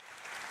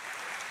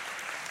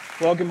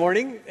Well, good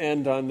morning,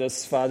 and on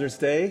this Father's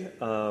Day,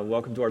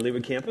 welcome to our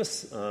Leawood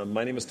campus.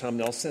 My name is Tom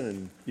Nelson,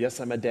 and yes,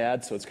 I'm a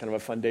dad, so it's kind of a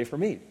fun day for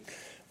me.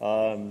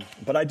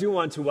 But I do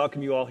want to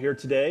welcome you all here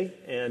today,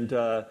 and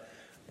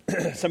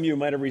some of you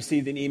might have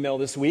received an email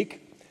this week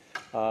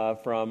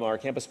from our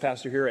campus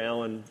pastor here,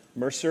 Alan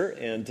Mercer,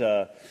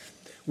 and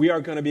we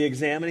are going to be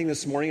examining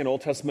this morning an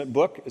Old Testament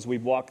book as we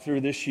walk through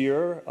this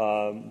year.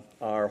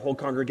 Our whole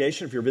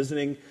congregation, if you're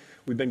visiting,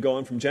 we've been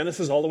going from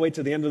Genesis all the way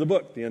to the end of the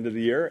book, the end of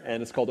the year,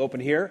 and it's called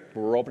Open Here,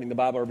 where we're opening the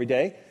Bible every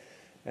day.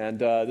 And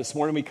this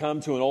morning we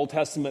come to an Old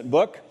Testament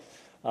book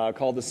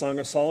called the Song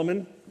of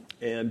Solomon,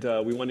 and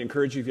we want to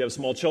encourage you, if you have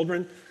small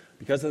children,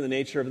 because of the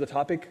nature of the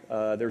topic,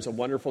 there's a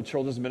wonderful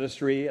children's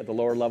ministry at the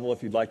lower level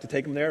if you'd like to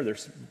take them there.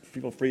 There's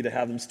people free to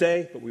have them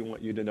stay, but we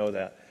want you to know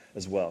that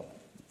as well.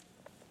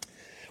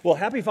 Well,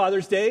 happy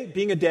Father's Day.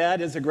 Being a dad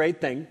is a great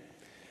thing.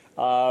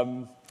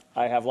 I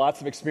have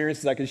lots of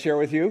experiences I can share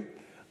with you.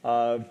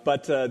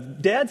 But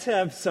dads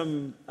have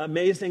some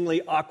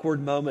amazingly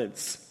awkward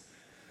moments.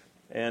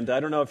 And I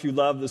don't know if you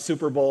love the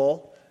Super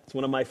Bowl. It's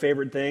one of my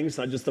favorite things,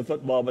 not just the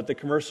football, but the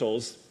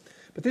commercials.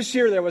 But this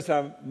year there was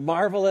a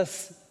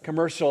marvelous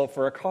commercial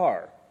for a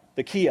car,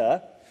 the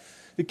Kia,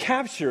 that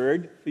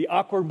captured the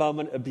awkward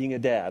moment of being a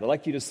dad. I'd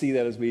like you to see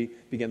that as we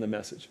begin the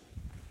message.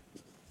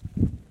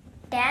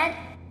 Dad,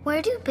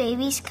 where do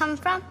babies come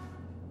from?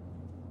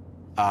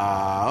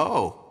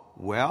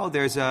 Well,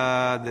 there's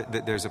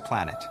a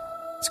planet.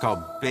 It's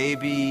called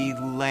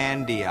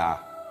Babylandia.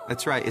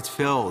 That's right, it's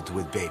filled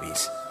with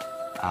babies.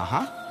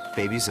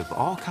 Babies of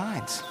all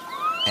kinds.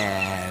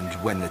 And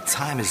when the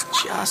time is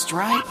just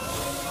right,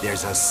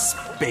 there's a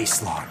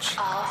space launch.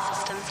 All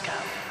systems go.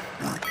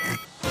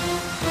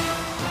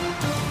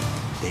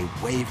 They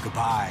wave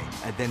goodbye,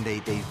 and then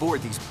they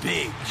board these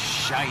big,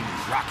 shiny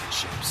rocket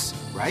ships,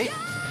 right?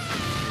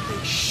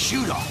 They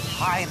shoot off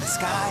high in the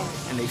sky,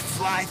 and they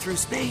fly through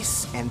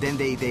space, and then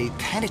they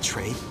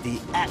penetrate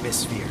the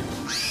atmosphere.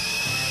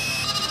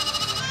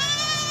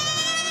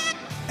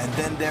 And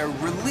then they're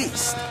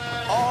released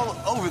all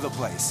over the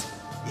place.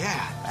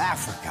 Yeah,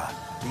 Africa,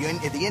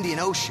 the Indian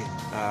Ocean,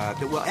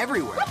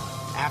 everywhere.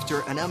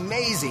 After an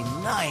amazing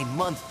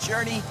 9-month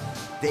journey,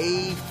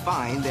 they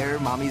find their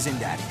mommies and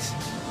daddies.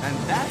 And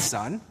that,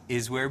 son,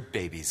 is where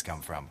babies come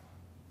from.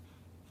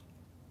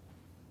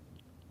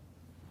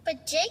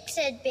 But Jake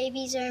said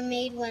babies are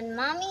made when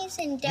mommies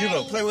and daddies...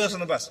 Hugo, play Wheels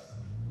on the Bus.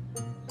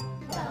 The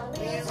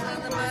wheels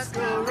on the bus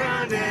go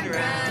round and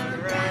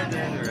round, round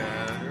and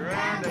round,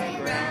 round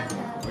and round.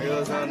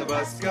 Wheels on the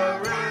bus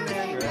go round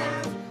and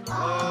round,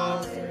 all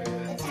through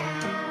the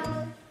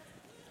town.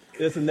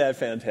 Isn't that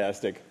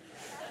fantastic?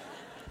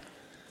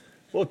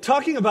 Well,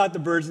 talking about the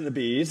birds and the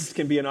bees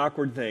can be an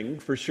awkward thing,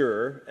 for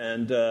sure.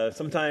 And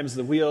sometimes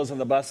the wheels on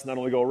the bus not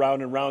only go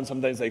round and round,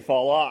 sometimes they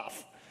fall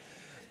off.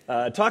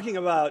 Talking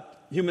about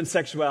human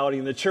sexuality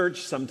in the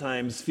church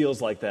sometimes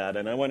feels like that.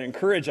 And I want to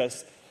encourage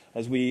us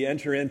as we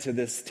enter into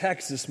this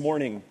text this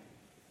morning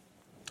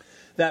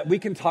that we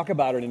can talk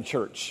about it in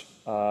church.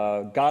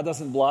 God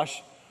doesn't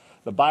blush,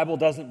 the Bible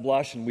doesn't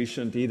blush, and we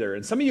shouldn't either.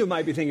 And some of you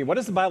might be thinking, what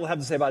does the Bible have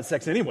to say about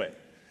sex anyway?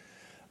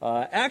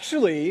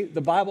 Actually,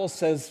 the Bible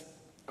says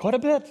quite a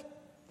bit.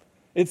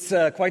 It's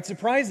quite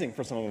surprising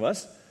for some of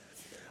us.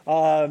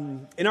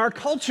 In our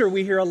culture,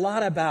 we hear a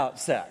lot about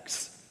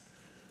sex.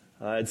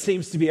 It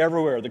seems to be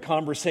everywhere, the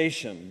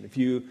conversation. If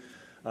you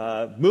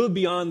move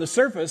beyond the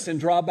surface and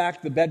draw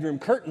back the bedroom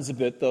curtains a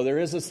bit, though, there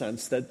is a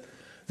sense that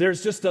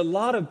there's just a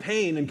lot of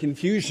pain and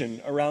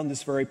confusion around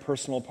this very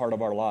personal part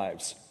of our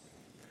lives.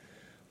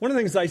 One of the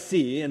things I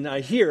see and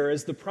I hear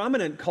is the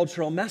prominent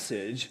cultural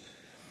message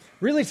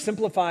really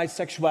simplifies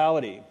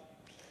sexuality.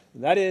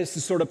 That is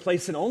to sort of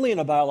place it only in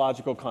a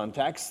biological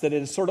context, that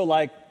it is sort of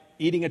like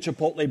eating a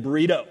Chipotle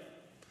burrito,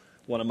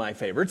 one of my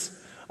favorites,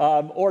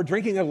 or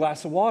drinking a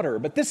glass of water.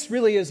 But this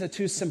really is a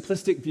too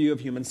simplistic view of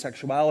human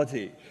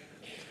sexuality.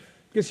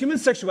 Because human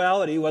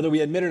sexuality, whether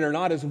we admit it or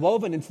not, is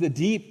woven into the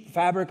deep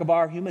fabric of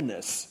our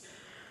humanness.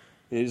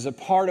 It is a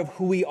part of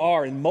who we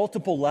are in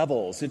multiple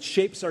levels. It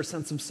shapes our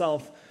sense of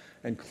self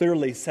and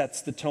clearly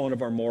sets the tone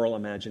of our moral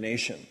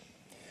imagination.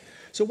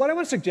 So what I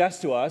want to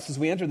suggest to us as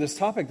we enter this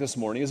topic this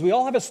morning is we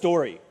all have a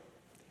story.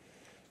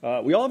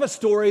 We all have a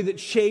story that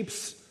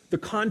shapes the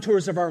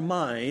contours of our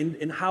mind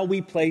in how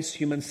we place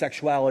human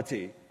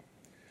sexuality.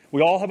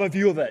 We all have a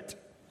view of it.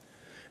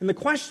 And the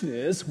question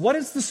is, what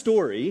is the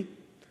story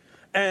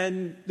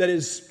and that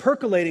is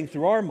percolating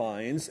through our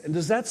minds, and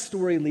does that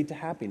story lead to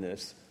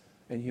happiness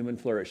and human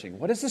flourishing?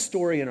 What is the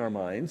story in our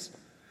minds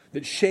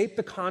that shape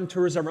the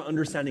contours of our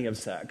understanding of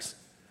sex?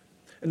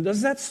 And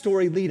does that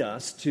story lead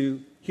us to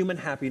human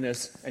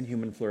happiness and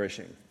human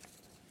flourishing?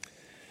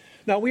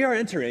 Now, we are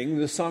entering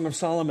the Song of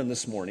Solomon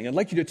this morning. I'd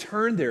like you to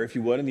turn there, if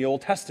you would, in the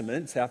Old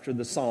Testament. It's after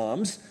the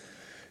Psalms.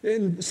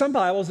 In some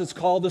Bibles, it's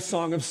called the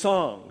Song of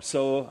Songs.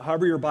 So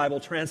however your Bible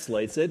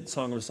translates it,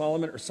 Song of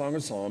Solomon or Song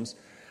of Psalms,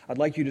 I'd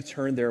like you to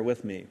turn there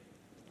with me.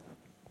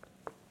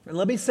 And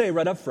let me say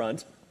right up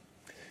front,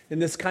 in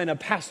this kind of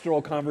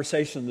pastoral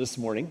conversation this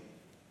morning,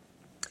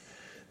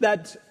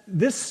 that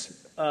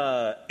this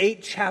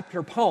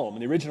 8-chapter poem.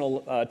 In the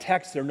original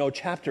text, there are no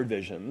chapter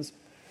divisions.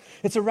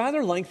 It's a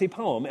rather lengthy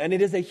poem, and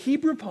it is a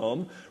Hebrew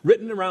poem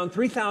written around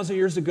 3,000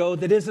 years ago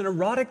that is an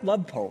erotic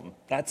love poem.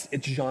 That's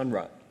its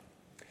genre.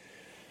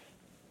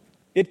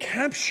 It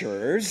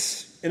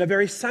captures, in a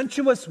very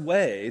sensuous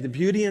way, the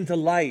beauty and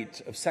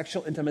delight of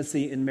sexual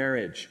intimacy in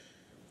marriage.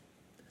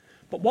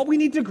 But what we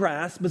need to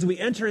grasp as we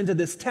enter into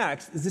this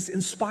text is this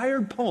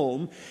inspired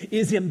poem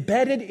is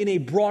embedded in a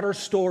broader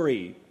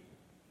story,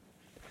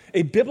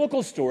 a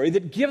biblical story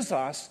that gives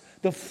us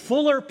the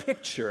fuller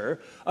picture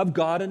of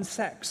God and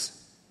sex.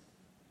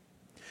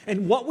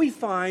 And what we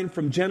find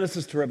from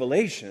Genesis to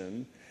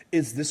Revelation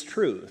is this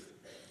truth,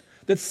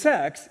 that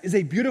sex is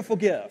a beautiful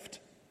gift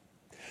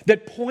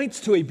that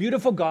points to a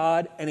beautiful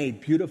God and a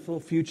beautiful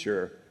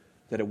future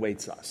that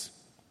awaits us.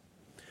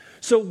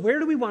 So where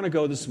do we want to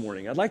go this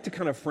morning? I'd like to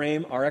kind of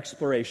frame our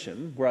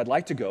exploration, where I'd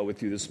like to go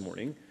with you this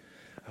morning.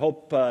 I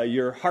hope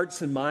your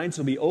hearts and minds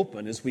will be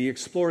open as we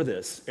explore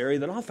this area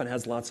that often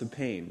has lots of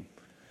pain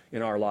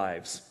in our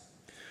lives.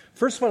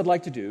 First, what I'd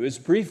like to do is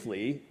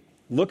briefly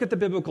look at the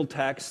biblical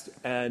text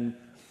and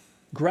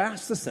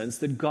grasp the sense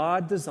that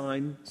God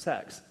designed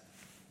sex.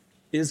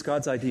 It is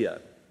God's idea.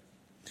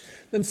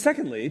 Then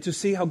secondly, to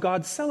see how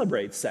God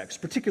celebrates sex,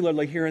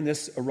 particularly here in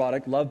this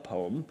erotic love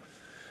poem,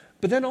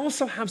 but then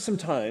also have some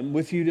time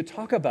with you to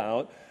talk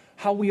about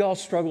how we all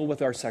struggle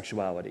with our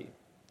sexuality.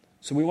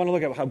 So we want to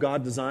look at how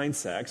God designed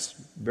sex,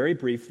 very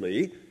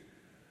briefly,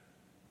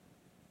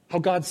 how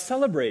God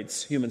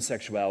celebrates human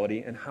sexuality,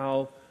 and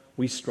how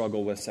we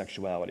struggle with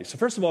sexuality. So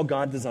first of all,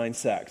 God designed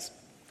sex.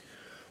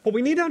 What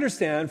we need to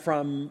understand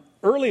from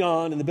early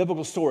on in the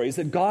biblical story is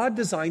that God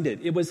designed it.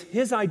 It was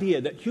his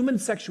idea that human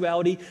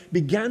sexuality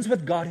begins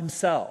with God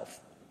himself.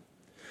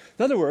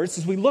 In other words,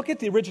 as we look at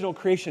the original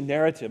creation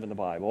narrative in the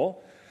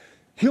Bible,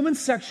 human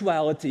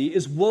sexuality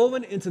is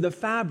woven into the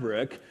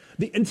fabric,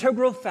 the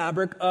integral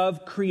fabric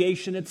of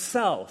creation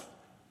itself.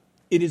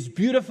 It is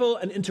beautiful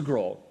and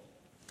integral.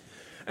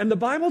 And the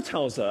Bible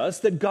tells us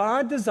that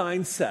God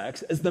designed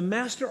sex as the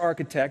master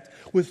architect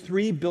with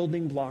 3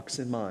 building blocks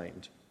in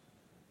mind.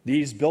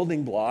 These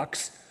building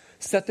blocks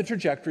set the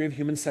trajectory of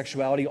human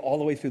sexuality all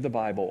the way through the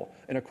Bible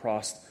and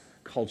across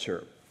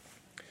culture.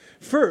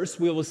 First,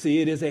 we will see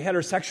it is a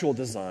heterosexual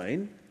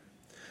design.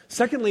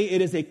 Secondly,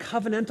 it is a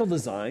covenantal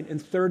design.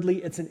 And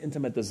thirdly, it's an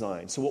intimate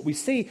design. So what we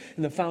see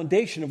in the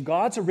foundation of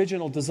God's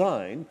original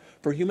design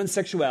for human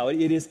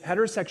sexuality, it is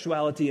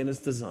heterosexuality in its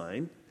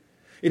design,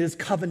 it is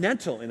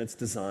covenantal in its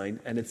design,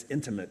 and it's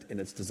intimate in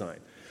its design.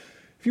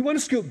 If you want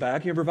to scoot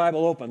back, you have your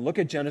Bible open, look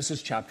at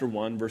Genesis chapter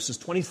 1, verses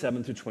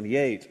 27 through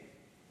 28.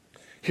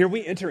 Here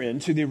we enter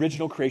into the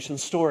original creation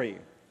story.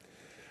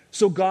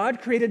 So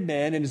God created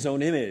man in his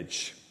own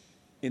image.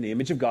 In the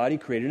image of God, he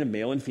created a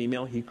male and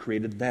female, he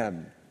created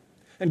them.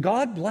 And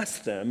God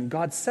blessed them.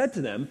 God said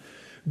to them,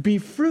 "Be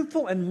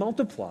fruitful and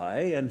multiply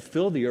and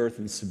fill the earth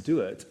and subdue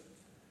it.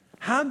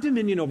 Have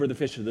dominion over the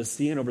fish of the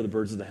sea and over the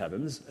birds of the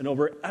heavens and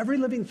over every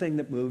living thing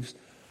that moves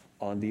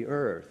on the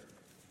earth."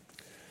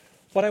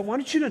 What I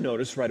wanted you to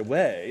notice right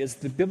away is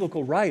the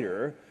biblical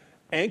writer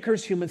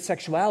anchors human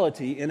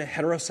sexuality in a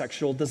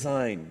heterosexual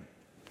design.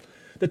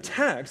 The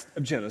text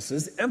of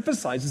Genesis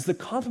emphasizes the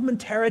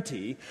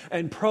complementarity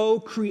and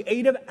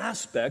procreative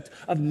aspect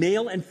of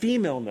male and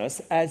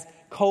femaleness as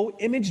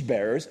co-image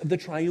bearers of the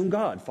triune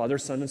God, Father,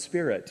 Son, and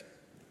Spirit.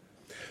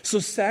 So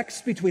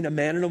sex between a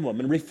man and a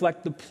woman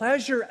reflect the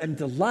pleasure and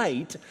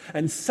delight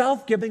and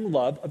self-giving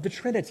love of the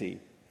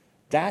Trinity.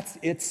 That's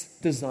its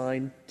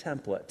design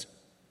template.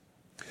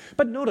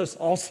 But notice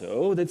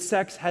also that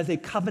sex has a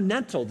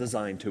covenantal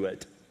design to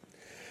it.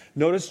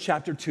 Notice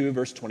chapter 2,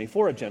 verse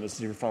 24 of Genesis,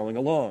 if you're following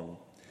along.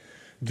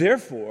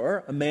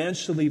 "Therefore, a man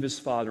shall leave his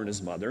father and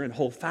his mother and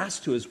hold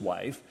fast to his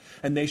wife,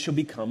 and they shall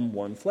become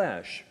one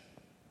flesh."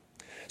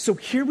 So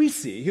here we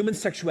see human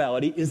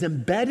sexuality is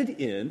embedded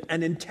in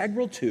and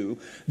integral to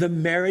the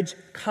marriage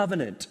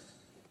covenant.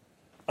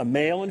 A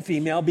male and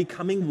female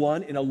becoming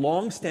one in a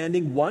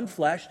long-standing one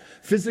flesh,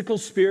 physical,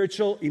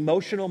 spiritual,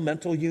 emotional,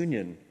 mental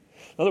union.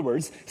 In other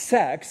words,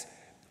 sex,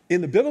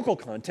 in the biblical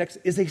context,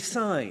 is a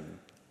sign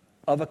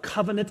of a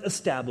covenant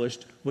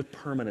established with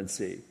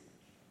permanency.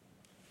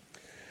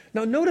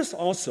 Now, notice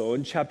also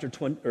in chapter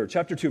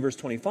 2, verse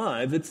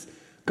 25, that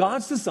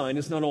God's design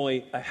is not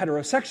only a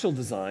heterosexual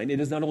design, it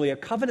is not only a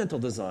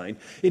covenantal design,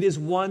 it is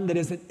one that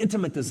is an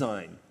intimate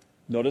design.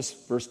 Notice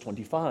verse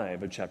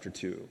 25 of chapter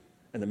 2.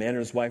 "And the man and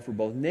his wife were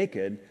both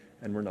naked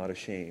and were not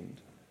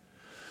ashamed."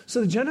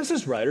 So the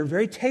Genesis writer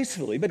very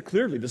tastefully but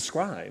clearly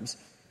describes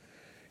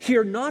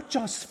here not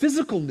just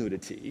physical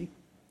nudity,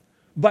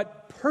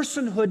 but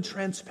personhood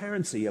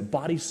transparency of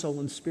body, soul,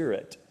 and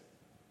spirit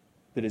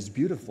that is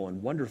beautiful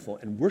and wonderful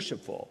and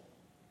worshipful.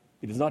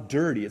 It is not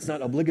dirty, it's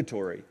not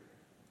obligatory.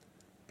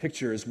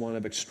 Picture is one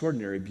of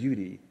extraordinary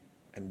beauty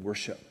and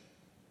worship.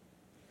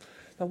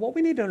 Now, what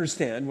we need to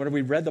understand, whether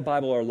we read the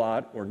Bible a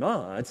lot or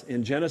not,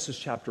 in Genesis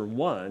chapter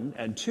 1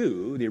 and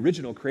 2, the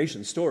original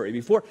creation story,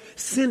 before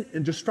sin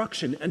and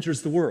destruction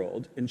enters the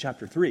world in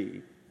chapter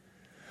 3,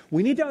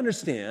 we need to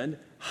understand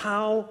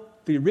how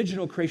the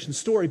original creation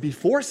story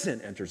before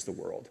sin enters the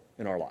world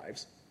in our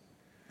lives,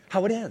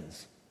 how it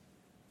ends.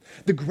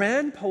 The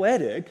grand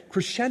poetic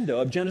crescendo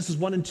of Genesis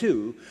 1 and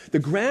 2, the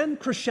grand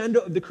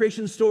crescendo of the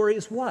creation story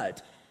is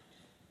what?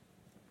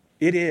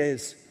 It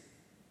is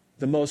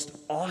the most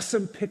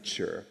awesome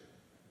picture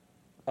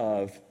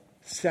of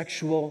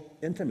sexual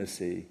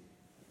intimacy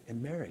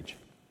in marriage.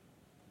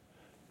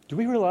 Do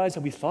we realize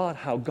that we thought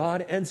how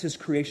God ends his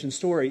creation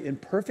story in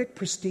perfect,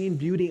 pristine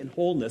beauty and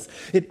wholeness?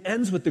 It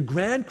ends with the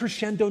grand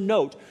crescendo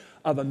note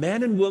of a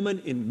man and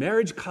woman in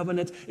marriage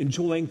covenant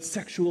enjoying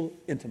sexual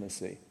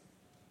intimacy.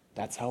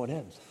 That's how it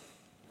ends.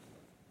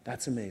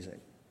 That's amazing.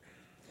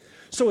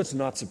 So it's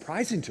not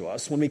surprising to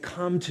us when we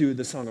come to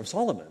the Song of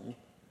Solomon,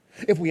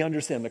 if we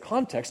understand the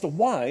context of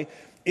why,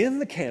 in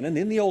the canon,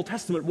 in the Old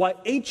Testament, why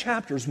 8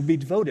 chapters would be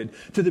devoted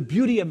to the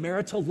beauty of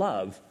marital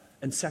love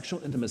and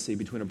sexual intimacy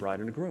between a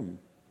bride and a groom.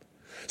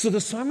 So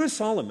the Song of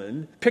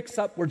Solomon picks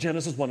up where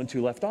Genesis 1 and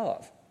 2 left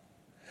off.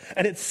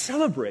 And it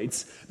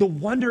celebrates the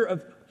wonder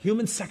of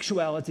human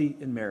sexuality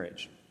in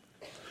marriage.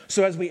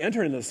 So as we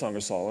enter into the Song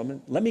of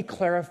Solomon, let me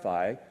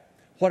clarify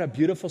what a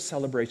beautiful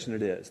celebration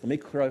it is. Let me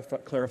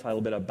clarify a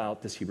little bit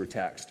about this Hebrew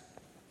text.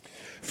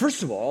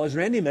 First of all, as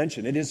Randy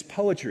mentioned, it is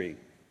poetry.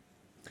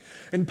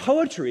 In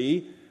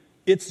poetry,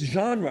 its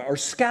genre or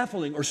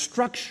scaffolding or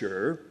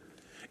structure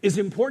is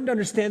important to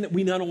understand that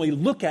we not only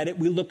look at it,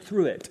 we look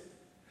through it.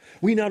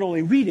 We not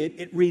only read it,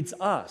 it reads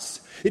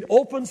us. It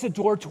opens the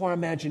door to our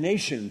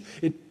imagination.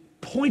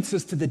 It points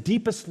us to the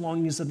deepest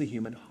longings of the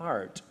human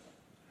heart.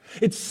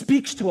 It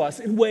speaks to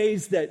us in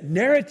ways that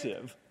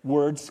narrative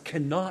words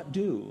cannot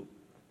do.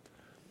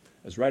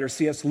 As writer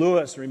C.S.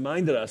 Lewis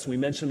reminded us, we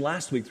mentioned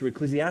last week through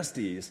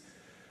Ecclesiastes,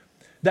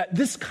 that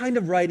this kind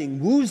of writing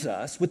woos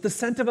us with the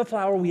scent of a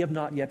flower we have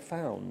not yet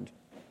found.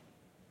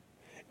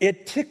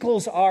 It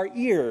tickles our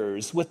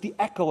ears with the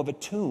echo of a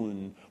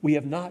tune we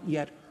have not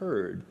yet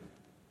heard.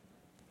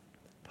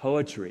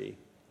 Poetry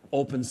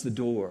opens the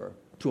door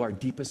to our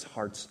deepest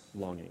heart's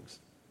longings.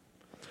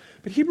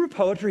 But Hebrew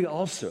poetry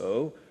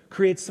also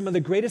creates some of the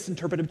greatest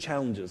interpretive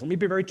challenges. Let me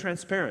be very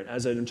transparent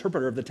as an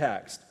interpreter of the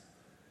text.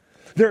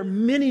 There are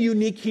many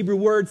unique Hebrew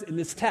words in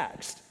this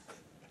text.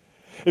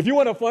 If you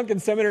want to flunk in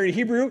seminary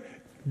Hebrew,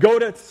 go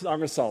to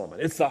Song of Solomon.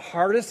 It's the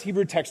hardest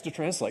Hebrew text to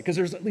translate because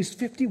there's at least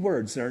 50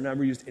 words that are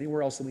never used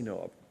anywhere else that we know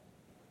of.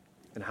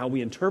 And how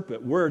we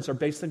interpret words are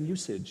based on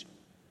usage.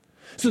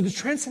 So the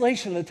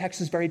translation of the text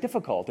is very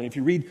difficult. And if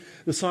you read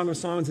the Song of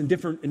Songs in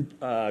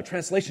different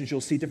translations, you'll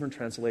see different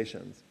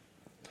translations.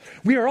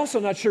 We are also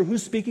not sure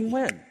who's speaking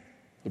when.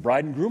 The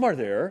bride and groom are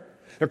there.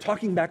 They're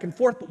talking back and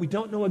forth, but we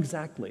don't know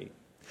exactly.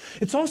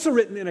 It's also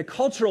written in a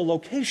cultural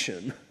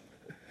location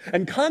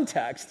and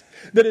context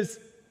that is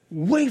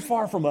way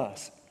far from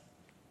us.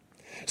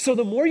 So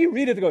the more you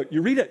read it,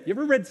 you read it. You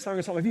ever read Song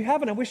of Solomon? If you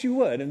haven't, I wish you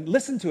would, and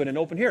listen to it in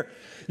open ear.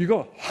 You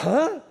go,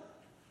 huh?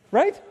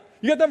 Right?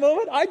 You got that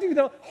moment? I do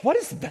though. What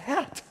is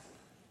that?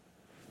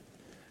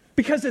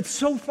 Because it's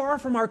so far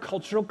from our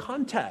cultural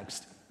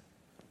context.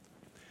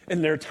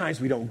 And there are times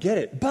we don't get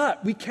it,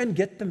 but we can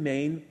get the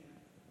main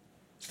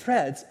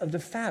threads of the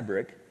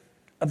fabric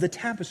of the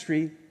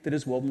tapestry that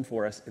is woven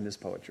for us in this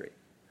poetry.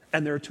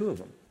 And there are 2 of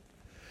them.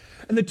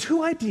 And the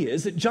 2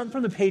 ideas that jump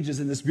from the pages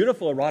in this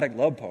beautiful erotic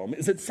love poem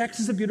is that sex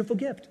is a beautiful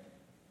gift.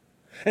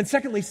 And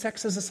secondly,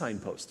 sex is a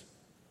signpost.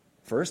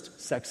 First,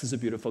 sex is a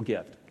beautiful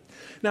gift.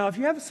 Now, if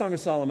you have a Song of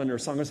Solomon or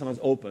Song of Solomon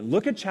open,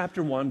 look at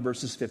chapter 1,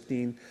 verses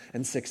 15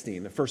 and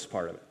 16, the first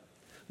part of it.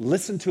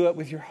 Listen to it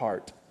with your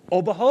heart.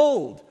 Oh,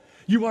 behold,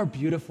 you are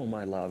beautiful,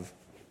 my love.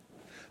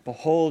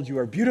 Behold, you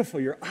are beautiful.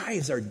 Your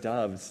eyes are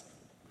doves.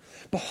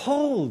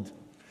 Behold,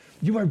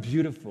 you are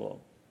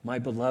beautiful, my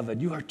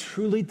beloved. You are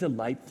truly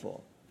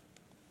delightful.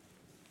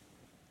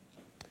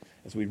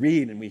 As we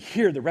read and we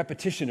hear the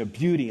repetition of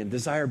beauty and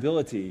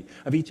desirability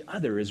of each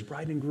other as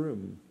bride and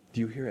groom,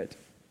 do you hear it?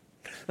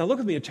 Now look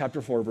with me at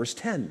chapter 4, verse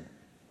 10.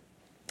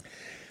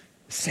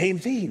 Same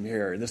theme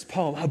here in this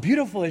poem. How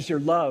beautiful is your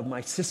love,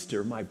 my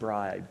sister, my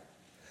bride.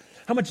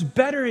 How much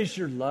better is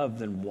your love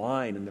than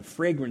wine, and the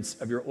fragrance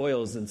of your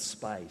oils than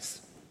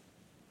spice.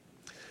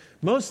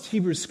 Most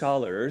Hebrew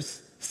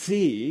scholars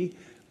see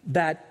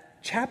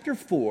that chapter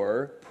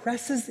 4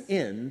 presses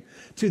in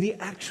to the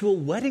actual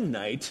wedding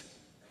night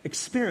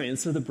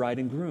experience of the bride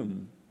and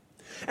groom.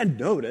 And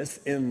notice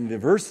in the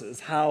verses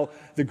how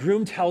the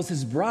groom tells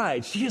his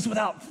bride, she is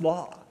without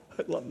flaw.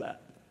 I love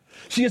that.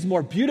 She is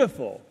more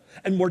beautiful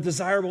and more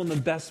desirable than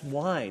the best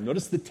wine.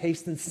 Notice the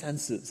taste and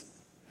senses.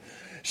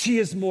 She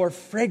is more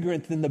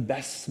fragrant than the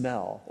best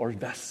smell or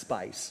best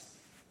spice.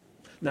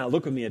 Now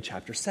look with me at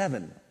chapter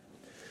 7.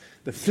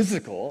 The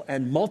physical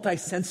and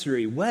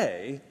multisensory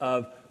way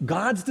of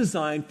God's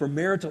design for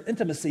marital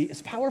intimacy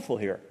is powerful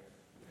here.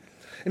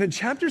 And in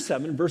chapter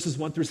 7, verses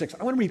 1 through 6,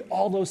 I want to read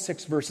all those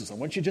 6 verses. I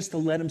want you just to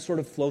let them sort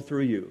of flow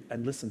through you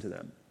and listen to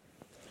them.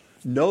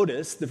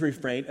 Notice the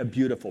refrain of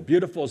beautiful.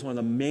 Beautiful is one of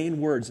the main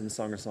words in the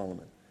Song of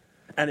Solomon.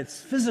 And it's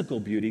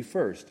physical beauty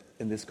first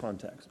in this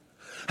context.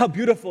 How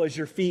beautiful is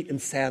your feet in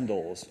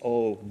sandals,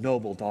 O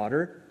noble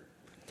daughter.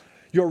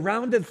 Your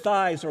rounded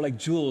thighs are like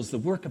jewels, the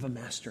work of a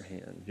master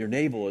hand. Your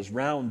navel is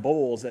round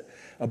bowls,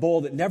 a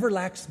bowl that never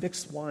lacks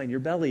mixed wine. Your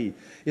belly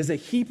is a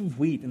heap of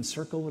wheat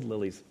encircled with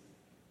lilies.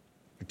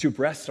 Your two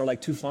breasts are like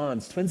two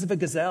fawns, twins of a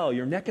gazelle.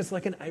 Your neck is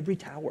like an ivory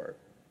tower.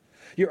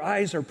 Your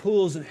eyes are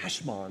pools in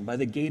Heshbon by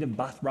the gate of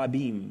Bath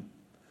Rabim.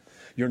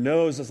 Your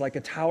nose is like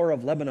a tower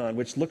of Lebanon,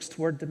 which looks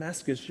toward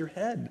Damascus. Your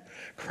head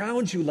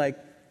crowns you like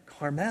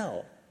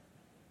Carmel.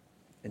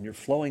 And your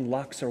flowing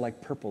locks are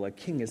like purple. A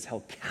king is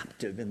held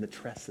captive in the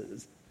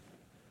tresses.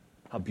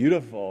 How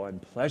beautiful and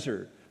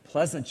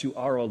pleasant you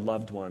are, O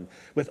loved one,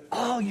 with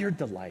all your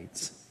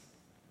delights.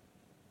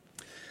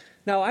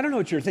 Now, I don't know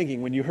what you're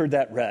thinking when you heard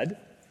that read,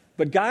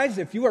 but guys,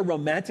 if you are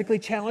romantically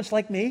challenged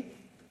like me,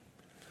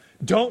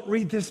 don't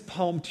read this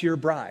poem to your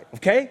bride,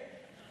 okay?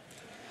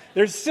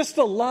 There's just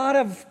a lot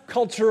of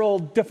cultural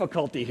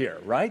difficulty here,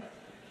 right?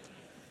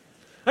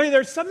 I mean,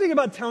 there's something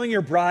about telling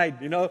your bride,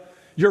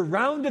 your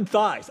rounded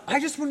thighs. I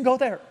just wouldn't go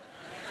there.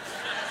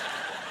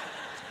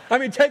 I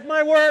mean, take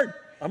my word.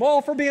 I'm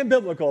all for being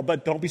biblical,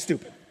 but don't be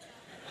stupid.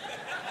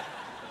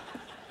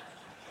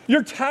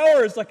 Your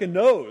tower is like a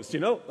nose,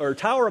 or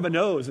tower of a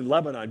nose in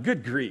Lebanon.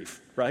 Good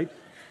grief, right?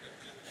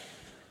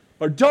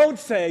 Or don't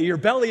say your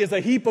belly is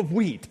a heap of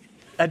wheat.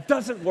 That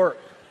doesn't work.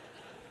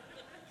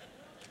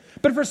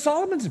 But for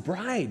Solomon's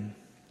bride,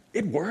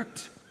 it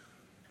worked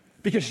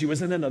because she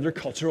was in another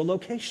cultural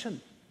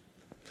location.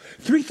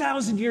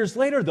 3,000 years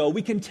later, though,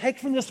 we can take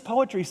from this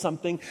poetry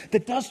something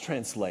that does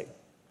translate.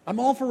 I'm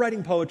all for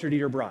writing poetry to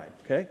your bride,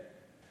 okay?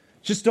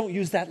 Just don't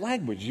use that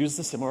language. Use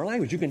the similar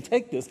language. You can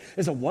take this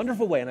as a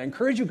wonderful way, and I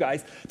encourage you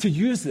guys to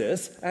use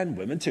this, and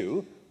women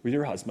too, with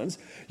your husbands.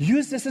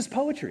 Use this as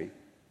poetry.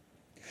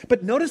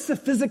 But notice the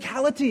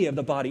physicality of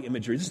the body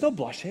imagery. There's no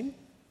blushing.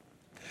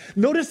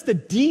 Notice the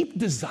deep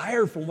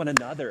desire for one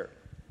another,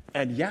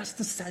 and yes,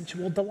 the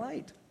sensual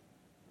delight.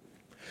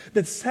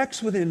 That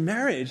sex within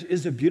marriage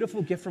is a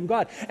beautiful gift from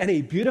God and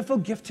a beautiful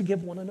gift to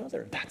give one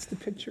another. That's the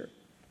picture.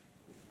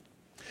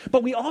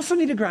 But we also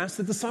need to grasp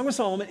that the Song of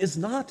Solomon is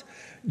not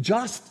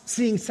just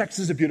seeing sex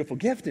as a beautiful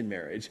gift in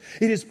marriage.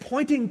 It is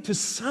pointing to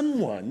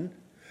someone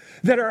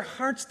that our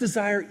hearts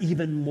desire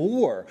even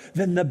more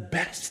than the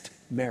best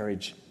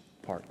marriage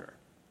partner.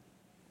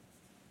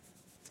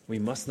 We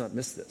must not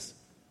miss this.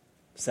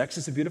 Sex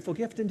is a beautiful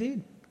gift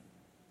indeed.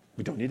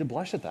 We don't need to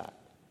blush at that.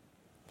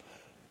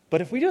 But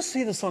if we just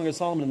see the Song of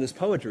Solomon in this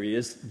poetry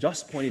as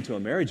just pointing to a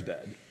marriage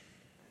bed,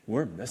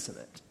 we're missing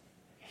it.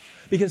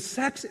 Because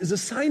sex is a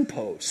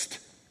signpost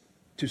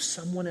to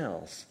someone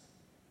else.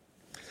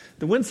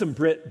 The winsome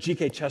Brit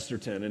G.K.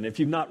 Chesterton, and if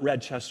you've not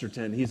read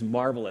Chesterton, he's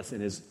marvelous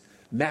in his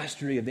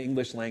mastery of the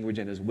English language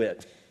and his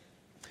wit.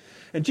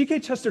 And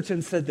G.K.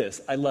 Chesterton said this,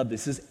 I love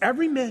this, he says,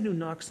 every man who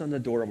knocks on the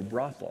door of a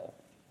brothel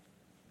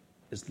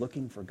is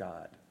looking for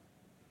God.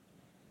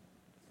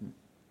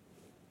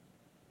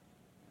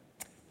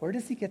 Where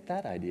does he get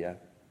that idea?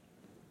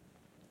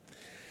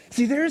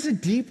 See, there is a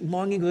deep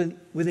longing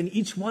within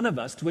each one of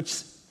us to which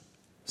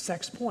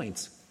sex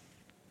points.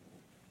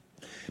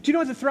 Do you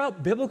know that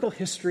throughout biblical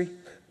history,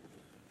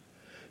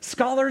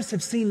 scholars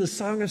have seen the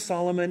Song of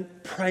Solomon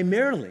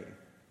primarily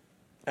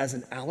as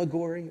an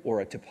allegory or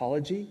a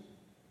typology,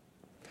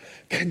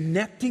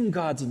 connecting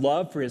God's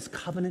love for his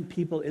covenant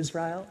people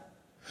Israel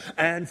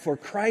and for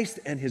Christ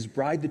and his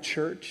bride, the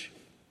church.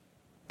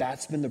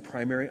 That's been the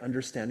primary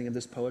understanding of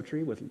this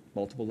poetry with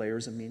multiple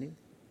layers of meaning.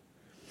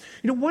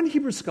 One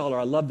Hebrew scholar,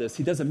 I love this,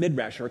 he does a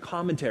midrash or a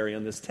commentary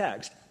on this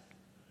text.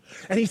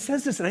 And he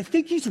says this, and I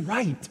think he's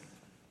right.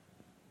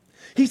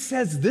 He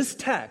says this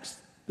text,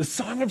 the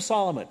Song of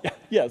Solomon,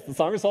 yes, the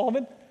Song of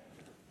Solomon,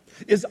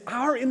 is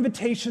our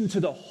invitation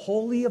to the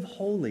Holy of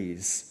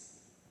Holies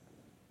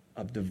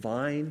of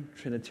divine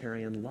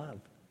Trinitarian love,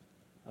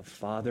 of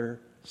Father,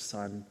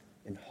 Son,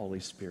 and Holy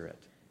Spirit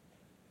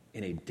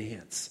in a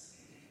dance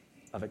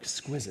of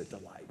exquisite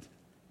delight.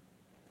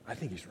 I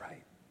think he's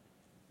right.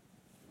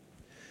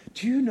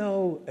 Do you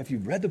know, if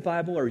you've read the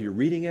Bible or you're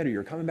reading it or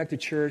you're coming back to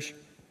church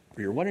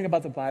or you're wondering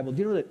about the Bible,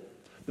 do you know that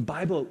the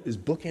Bible is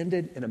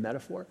bookended in a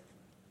metaphor?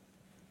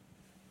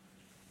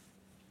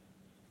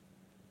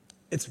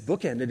 It's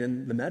bookended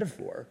in the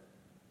metaphor,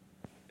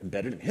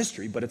 embedded in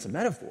history, but it's a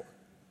metaphor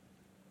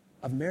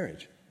of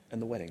marriage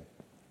and the wedding.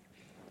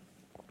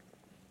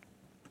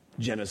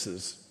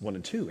 Genesis 1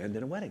 and 2 end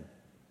in a wedding.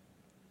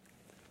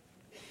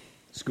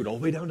 Scoot all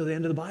the way down to the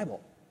end of the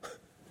Bible.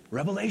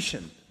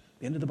 Revelation,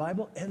 the end of the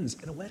Bible, ends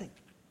in a wedding.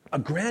 A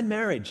grand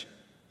marriage.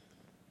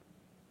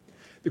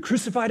 The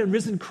crucified and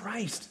risen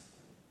Christ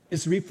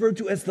is referred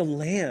to as the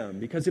Lamb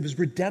because of his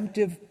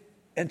redemptive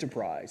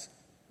enterprise.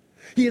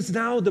 He is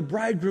now the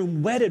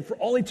bridegroom wedded for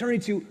all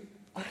eternity to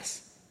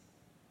us,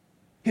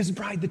 his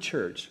bride, the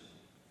church.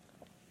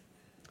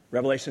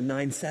 Revelation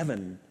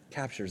 9:7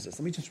 captures this.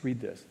 Let me just read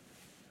this.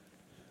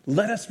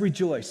 Let us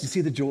rejoice. You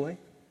see the joy?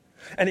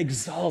 And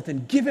exalt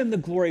and give him the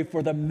glory,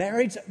 for the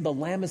marriage of the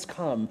Lamb has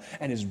come,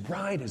 and his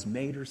bride has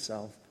made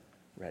herself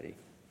ready.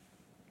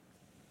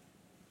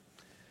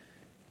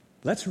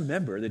 Let's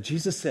remember that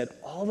Jesus said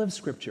all of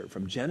Scripture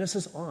from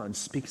Genesis on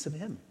speaks of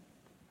him.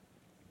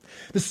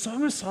 The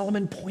Song of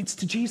Solomon points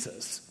to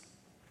Jesus.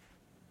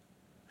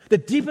 The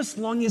deepest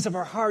longings of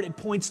our heart, it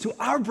points to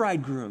our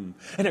bridegroom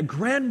and a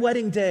grand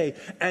wedding day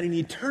and an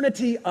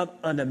eternity of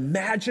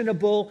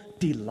unimaginable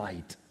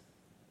delight.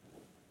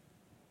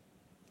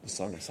 The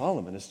Song of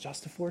Solomon is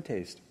just a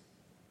foretaste,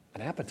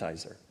 an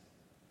appetizer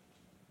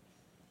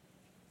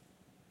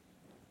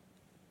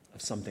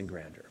of something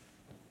grander.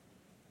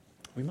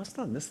 We must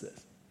not miss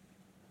this.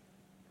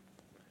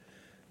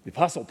 The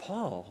Apostle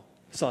Paul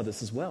saw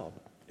this as well.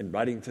 In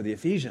writing to the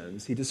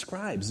Ephesians, he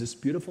describes this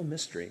beautiful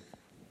mystery.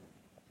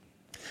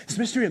 This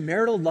mystery of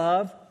marital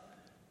love,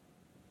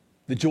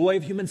 the joy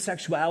of human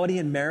sexuality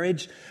and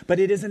marriage, but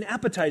it is an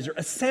appetizer,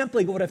 a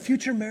sampling of what a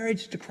future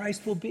marriage to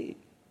Christ will be.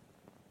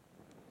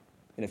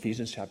 In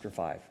Ephesians chapter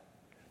 5.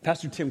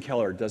 Pastor Tim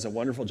Keller does a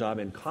wonderful job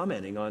in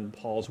commenting on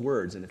Paul's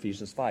words in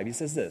Ephesians 5. He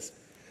says this,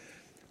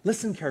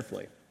 listen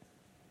carefully.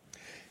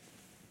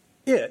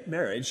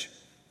 Marriage,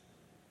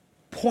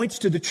 points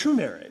to the true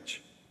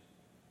marriage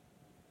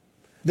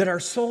that our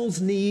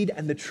souls need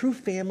and the true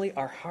family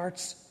our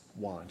hearts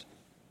want.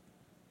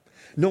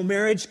 No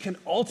marriage can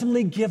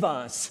ultimately give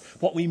us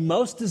what we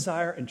most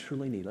desire and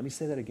truly need. Let me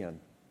say that again.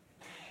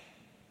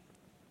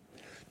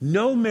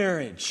 No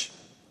marriage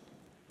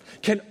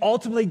can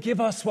ultimately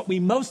give us what we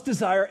most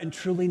desire and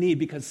truly need,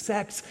 because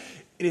sex,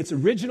 in its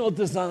original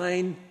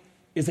design,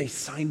 is a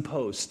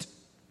signpost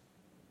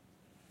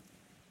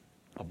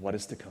of what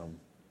is to come.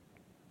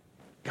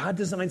 God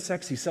designed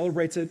sex, he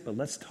celebrates it, but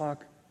let's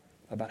talk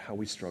about how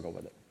we struggle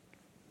with it.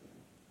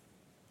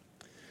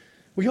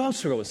 We all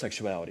struggle with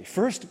sexuality.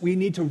 First, we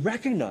need to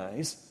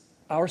recognize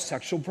our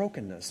sexual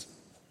brokenness.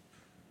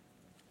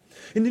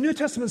 In the New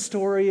Testament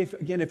story,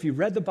 if you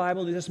read the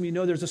Bible, you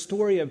know there's a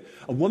story of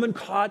a woman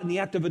caught in the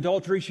act of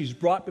adultery. She's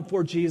brought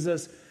before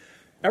Jesus.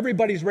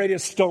 Everybody's ready to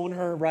stone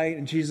her, right?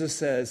 And Jesus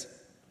says,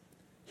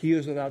 he who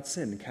is without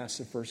sin casts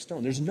the first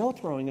stone. There's no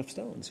throwing of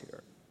stones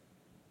here.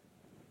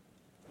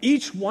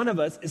 Each one of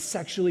us is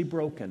sexually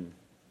broken.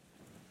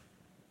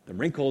 The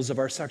wrinkles of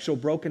our sexual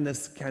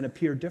brokenness can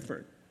appear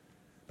different,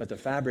 but the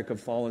fabric of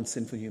fallen,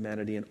 sinful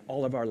humanity in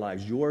all of our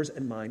lives, yours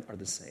and mine, are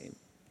the same.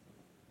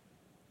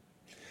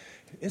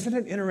 Isn't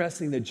it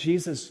interesting that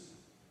Jesus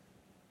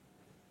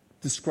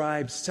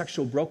describes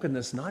sexual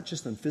brokenness not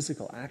just in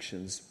physical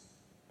actions,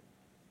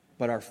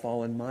 but our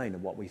fallen mind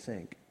and what we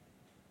think?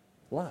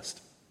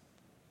 Lust.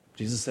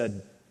 Jesus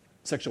said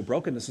sexual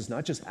brokenness is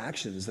not just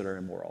actions that are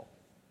immoral.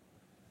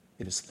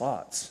 It is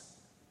thoughts.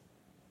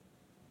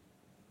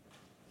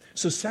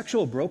 So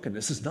sexual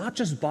brokenness is not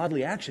just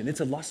bodily action, it's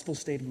a lustful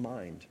state of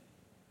mind.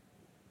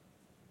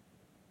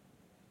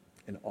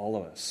 And all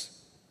of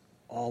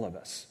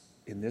us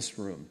in this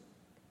room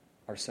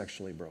are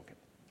sexually broken.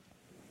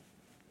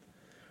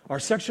 Our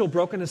sexual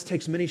brokenness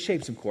takes many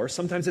shapes, of course.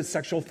 Sometimes it's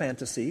sexual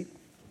fantasy.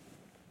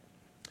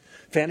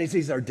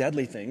 Fantasies are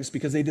deadly things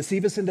because they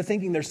deceive us into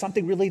thinking there's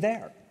something really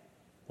there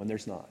when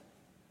there's not.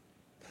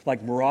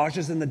 Like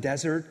mirages in the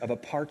desert of a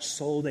parched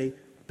soul, they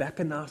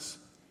beckon us.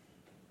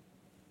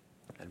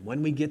 And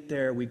when we get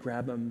there, we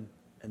grab them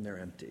and they're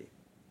empty.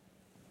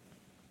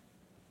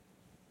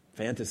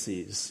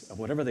 Fantasies of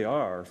whatever they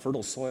are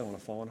fertile soil in a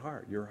fallen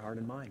heart, your heart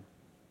and mine.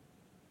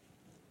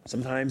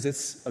 Sometimes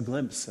it's a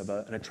glimpse of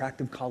an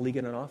attractive colleague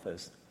in an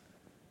office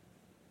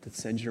that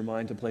sends your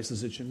mind to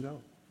places it shouldn't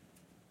go.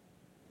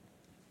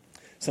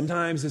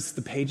 Sometimes it's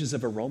the pages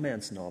of a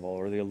romance novel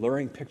or the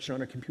alluring picture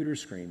on a computer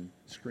screen.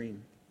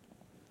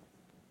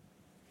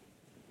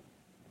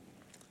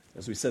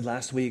 As we said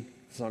last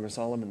week, the Song of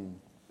Solomon,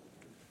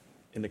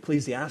 in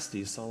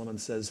Ecclesiastes, Solomon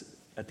says,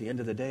 at the end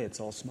of the day, it's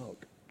all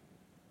smoke.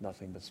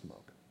 Nothing but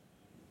smoke.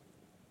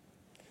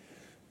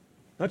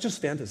 Not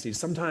just fantasies.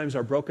 Sometimes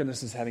our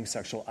brokenness is having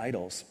sexual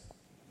idols.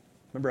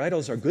 Remember,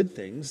 idols are good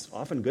things,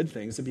 often good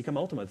things, that become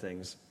ultimate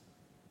things.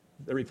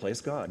 They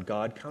replace God.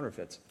 God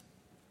counterfeits.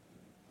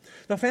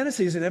 Now,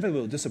 fantasies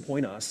inevitably will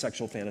disappoint us.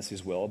 Sexual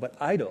fantasies will. But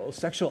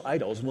sexual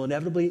idols, will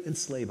inevitably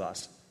enslave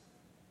us.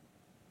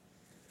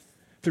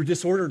 Through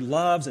disordered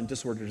loves and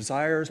disordered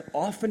desires,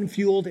 often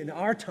fueled in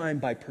our time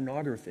by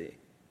pornography,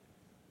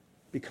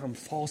 become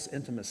false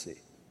intimacy,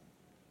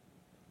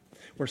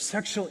 where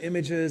sexual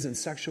images and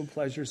sexual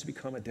pleasures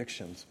become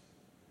addictions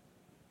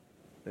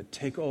that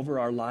take over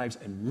our lives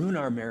and ruin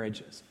our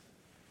marriages,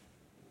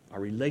 our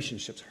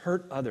relationships,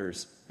 hurt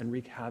others, and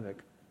wreak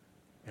havoc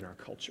in our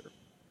culture.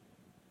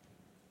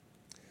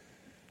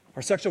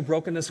 Our sexual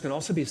brokenness can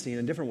also be seen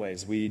in different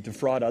ways. We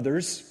defraud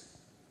others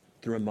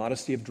through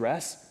immodesty of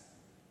dress,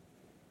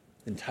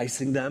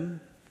 enticing them.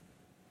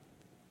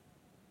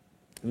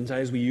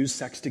 Sometimes we use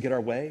sex to get our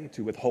way,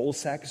 to withhold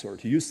sex, or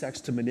to use sex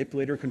to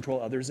manipulate or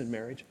control others in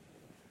marriage.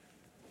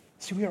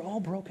 See, we are all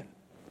broken.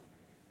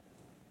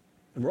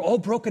 And we're all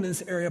broken in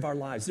this area of our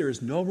lives. There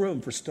is no room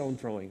for stone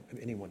throwing of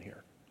anyone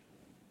here.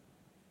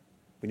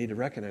 We need to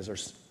recognize our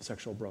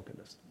sexual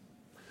brokenness.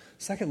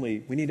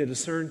 Secondly, we need to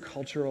discern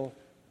cultural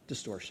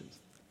distortions.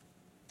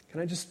 Can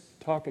I just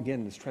talk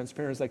again as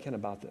transparent as I can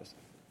about this?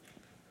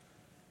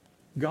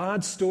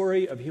 God's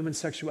story of human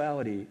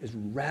sexuality is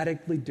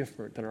radically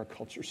different than our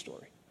culture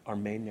story, our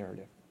main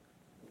narrative.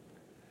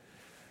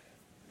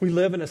 We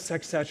live in a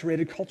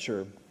sex-saturated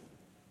culture.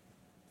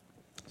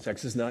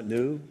 Sex is not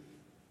new.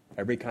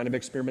 Every kind of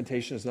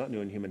experimentation is not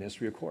new in human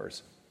history, of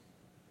course.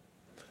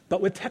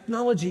 But with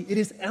technology, it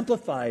is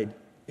amplified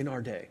in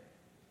our day.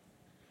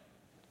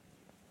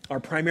 Our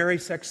primary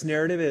sex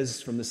narrative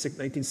is from the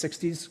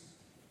 1960s,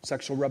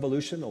 sexual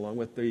revolution, along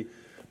with the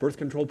birth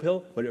control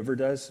pill.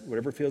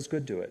 Whatever feels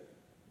good, do it.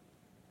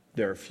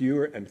 There are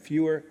fewer and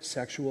fewer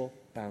sexual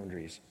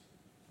boundaries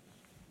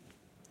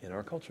in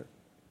our culture.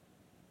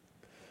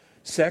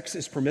 Sex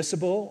is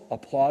permissible,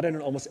 applauded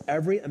in almost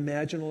every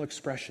imaginable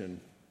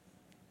expression.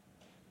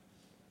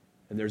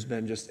 And there's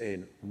been just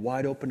a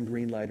wide open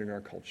green light in our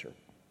culture.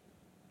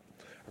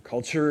 Our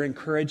culture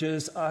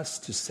encourages us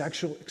to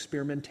sexual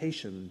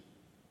experimentation.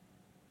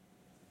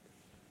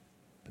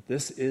 But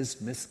this is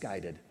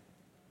misguided.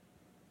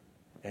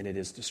 And it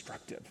is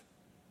destructive.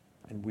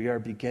 And we are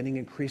beginning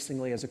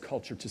increasingly as a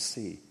culture to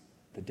see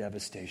the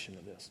devastation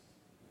of this.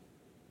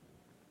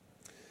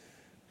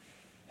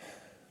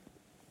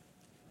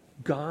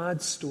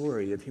 God's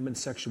story of human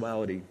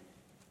sexuality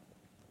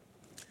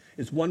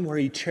is one where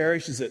he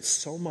cherishes it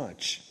so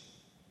much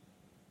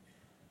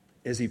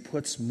as he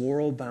puts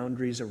moral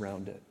boundaries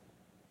around it.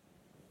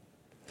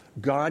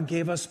 God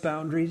gave us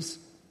boundaries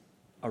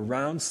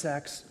around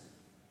sex,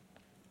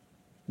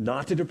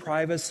 not to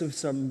deprive us of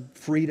some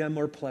freedom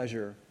or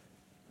pleasure,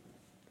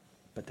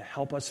 but to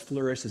help us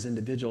flourish as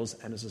individuals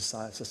and as a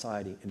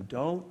society. And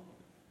don't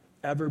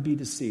ever be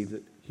deceived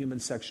that human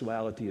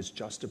sexuality is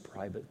just a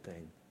private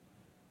thing.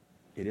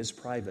 It is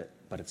private,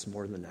 but it's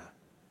more than that.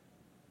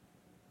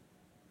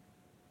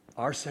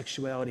 Our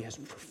sexuality has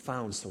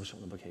profound social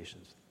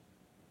implications.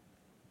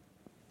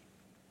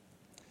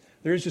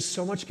 There is just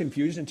so much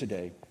confusion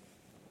today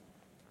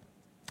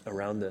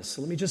around this.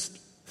 So let me just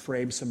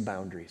frame some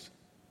boundaries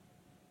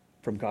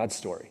from God's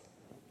story.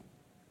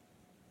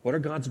 What are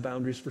God's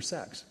boundaries for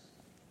sex?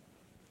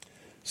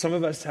 Some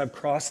of us have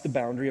crossed the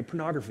boundary of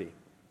pornography.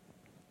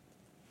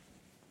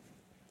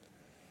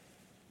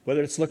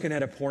 Whether it's looking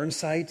at a porn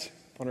site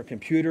on our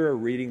computer or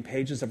reading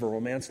pages of a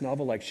romance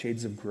novel like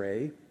Shades of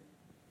Grey,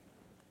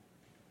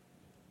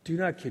 do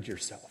not kid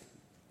yourself.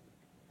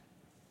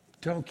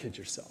 Don't kid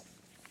yourself.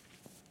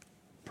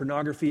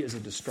 Pornography is a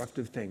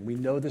destructive thing. We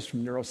know this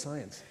from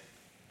neuroscience,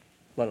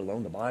 let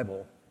alone the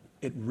Bible.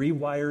 It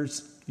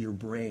rewires your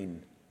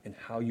brain and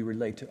how you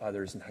relate to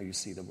others and how you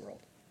see the world.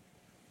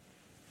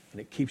 And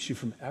it keeps you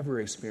from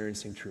ever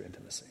experiencing true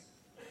intimacy.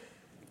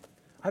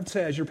 I'd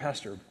say, as your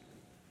pastor,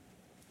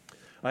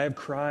 I have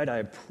cried, I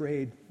have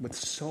prayed with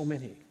so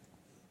many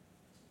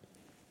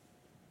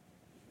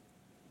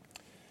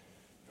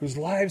whose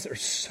lives are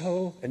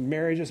so, and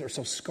marriages are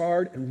so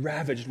scarred and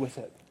ravaged with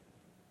it.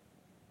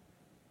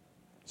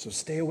 So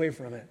stay away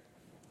from it.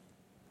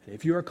 And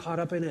if you are caught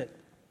up in it,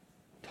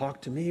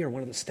 talk to me or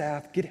one of the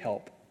staff, get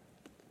help.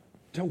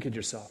 Don't kid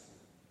yourself.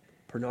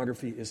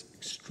 Pornography is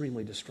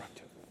extremely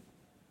destructive,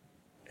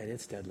 and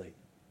it's deadly.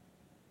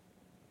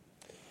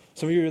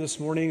 Some of you here this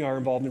morning are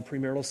involved in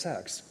premarital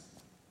sex.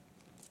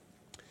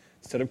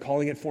 Instead of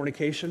calling it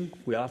fornication,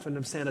 we often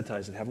have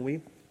sanitized it, haven't we?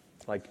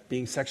 Like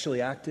being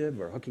sexually active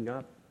or hooking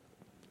up.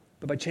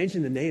 But by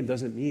changing the name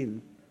doesn't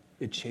mean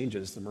it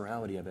changes the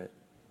morality of it.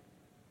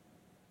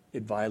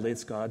 It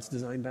violates God's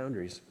design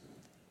boundaries.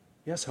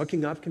 Yes,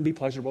 hooking up can be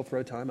pleasurable for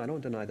a time. I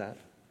don't deny that.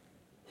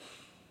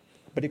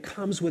 But it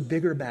comes with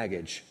bigger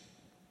baggage,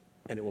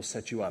 and it will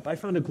set you up. I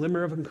found a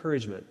glimmer of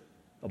encouragement,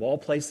 of all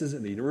places,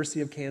 in the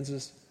University of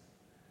Kansas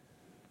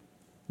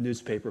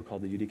newspaper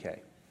called the UDK.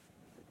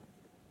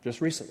 Just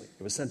recently,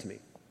 it was sent to me.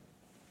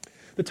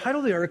 The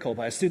title of the article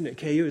by a student at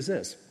KU is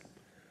this: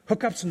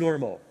 Hookup's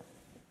normal,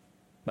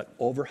 but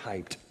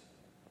overhyped.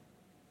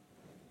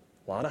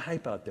 A lot of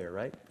hype out there,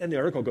 right? And the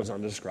article goes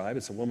on to describe,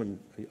 it's a woman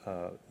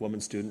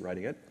student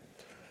writing it,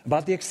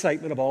 about the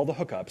excitement of all the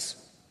hookups,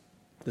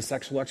 the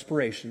sexual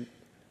exploration,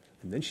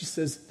 and then she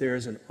says there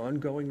is an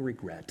ongoing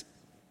regret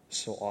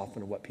so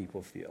often of what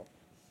people feel.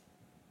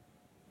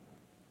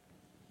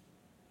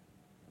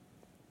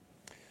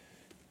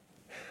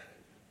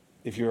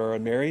 If you are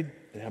unmarried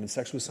and having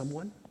sex with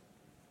someone,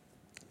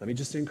 let me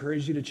just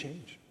encourage you to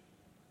change,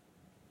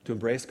 to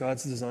embrace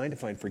God's design, to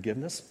find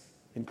forgiveness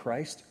in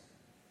Christ,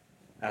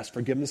 ask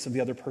forgiveness of the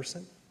other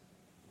person.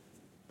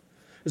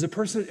 As a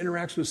person that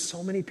interacts with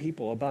so many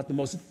people about the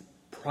most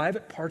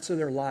private parts of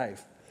their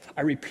life,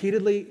 I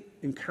repeatedly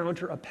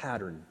encounter a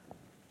pattern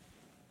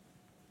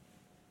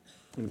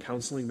in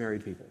counseling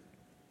married people.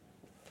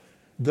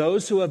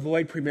 Those who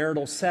avoid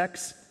premarital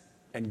sex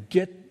and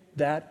get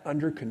that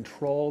under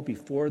control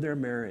before they're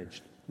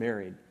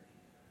married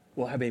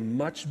will have a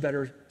much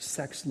better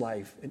sex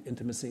life and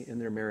intimacy in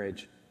their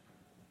marriage,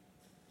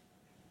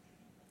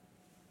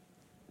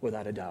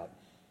 without a doubt.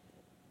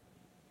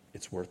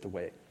 It's worth the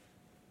wait.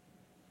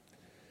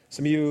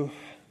 Some of you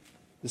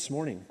this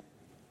morning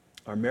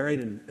are married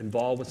and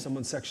involved with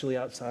someone sexually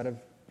outside of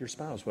your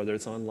spouse, whether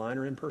it's online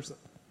or in person.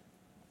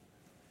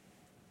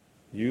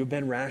 You've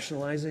been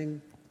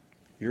rationalizing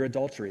your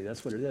adultery.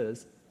 That's what it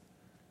is.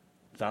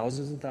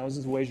 Thousands and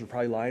thousands of ways you're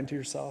probably lying to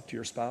yourself, to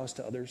your spouse,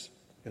 to others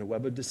in a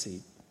web of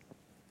deceit.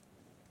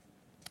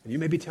 And you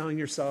may be telling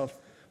yourself,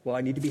 well,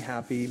 I need to be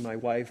happy. My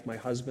wife, my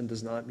husband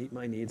does not meet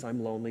my needs.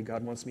 I'm lonely.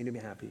 God wants me to be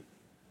happy.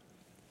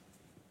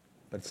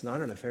 But it's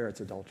not an affair,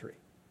 it's adultery.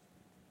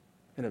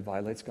 And it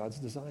violates God's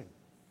design.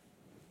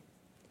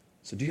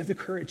 So do you have the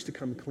courage to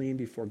come clean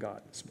before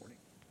God this morning?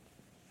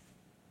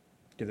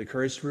 Do you have the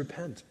courage to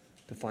repent,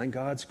 to find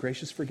God's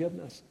gracious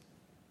forgiveness,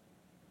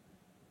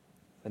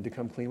 and to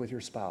come clean with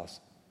your spouse?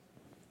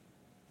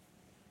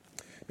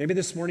 Maybe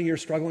this morning you're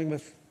struggling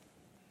with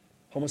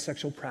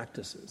homosexual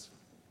practices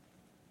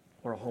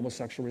or a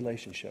homosexual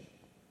relationship.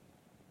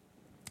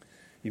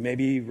 You may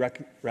be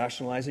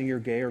rationalizing your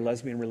gay or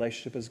lesbian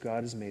relationship as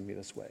God has made me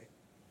this way.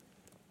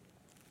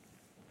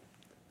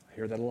 I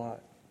hear that a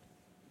lot.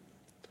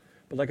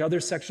 But like other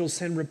sexual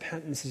sin,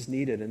 repentance is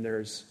needed, and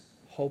there's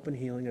hope and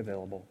healing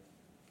available.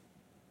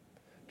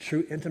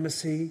 True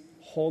intimacy,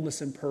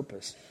 wholeness, and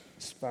purpose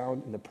is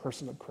found in the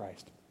person of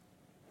Christ.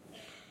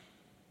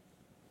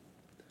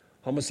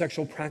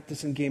 Homosexual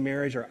practice and gay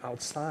marriage are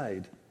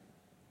outside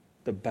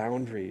the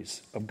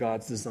boundaries of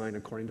God's design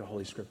according to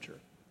Holy Scripture.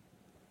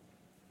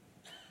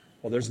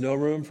 Well, there's no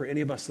room for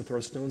any of us to throw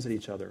stones at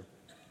each other.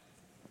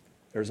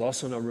 There's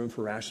also no room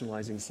for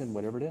rationalizing sin,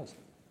 whatever it is.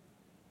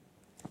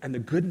 And the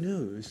good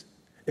news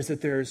is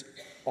that there's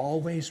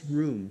always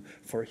room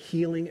for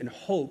healing and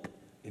hope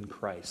in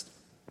Christ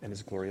and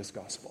His glorious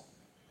gospel.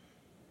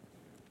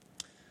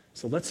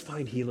 So let's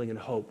find healing and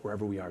hope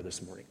wherever we are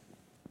this morning.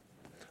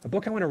 A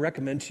book I want to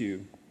recommend to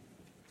you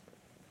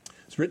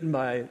is written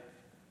by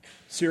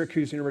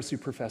Syracuse University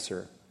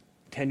professor,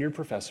 tenured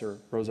professor,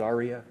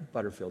 Rosaria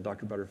Butterfield,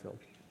 Dr. Butterfield.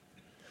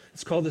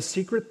 It's called The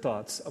Secret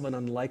Thoughts of an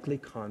Unlikely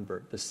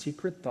Convert. The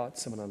Secret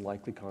Thoughts of an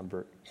Unlikely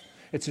Convert.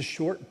 It's a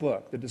short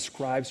book that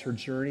describes her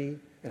journey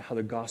and how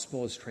the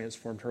gospel has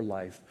transformed her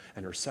life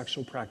and her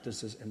sexual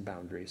practices and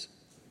boundaries.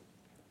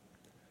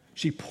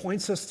 She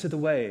points us to the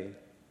way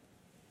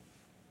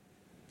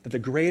that the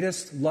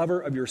greatest lover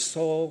of your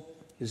soul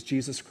is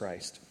Jesus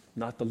Christ,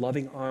 not the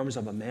loving arms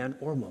of a man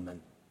or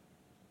woman.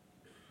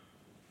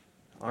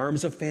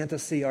 Arms of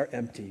fantasy are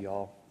empty,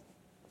 y'all.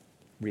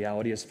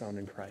 Reality is found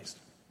in Christ.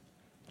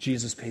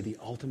 Jesus paid the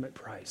ultimate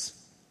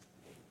price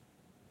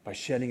by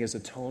shedding His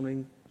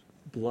atoning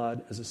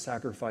blood as a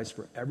sacrifice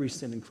for every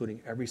sin,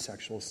 including every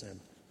sexual sin,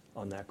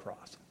 on that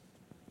cross.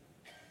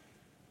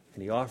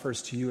 And He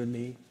offers to you and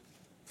me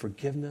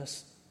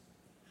forgiveness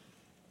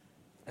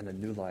and a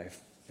new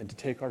life, and to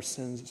take our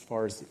sins as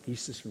far as the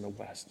east is from the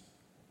west,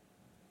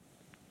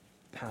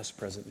 past,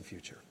 present, and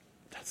future.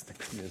 That's the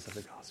good news of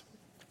the gospel.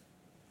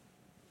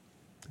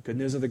 The good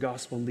news of the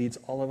gospel leads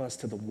all of us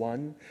to the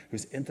one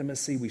whose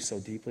intimacy we so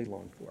deeply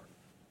long for.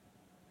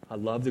 I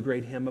love the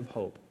great hymn of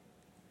hope.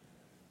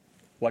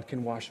 What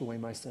can wash away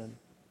my sin?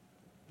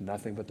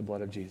 Nothing but the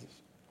blood of Jesus.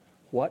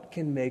 What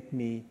can make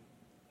me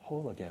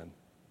whole again?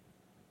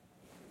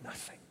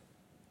 Nothing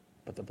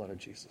but the blood of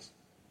Jesus.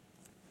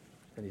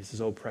 And He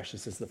says, oh,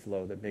 precious is the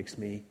flow that makes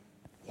me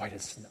white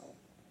as snow.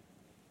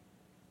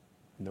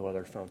 No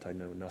other fount I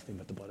know, nothing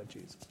but the blood of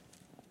Jesus.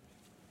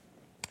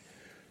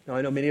 Now,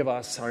 I know many of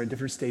us are in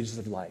different stages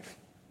of life.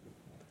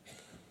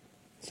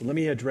 So let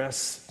me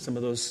address some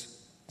of those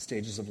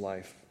stages of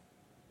life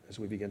as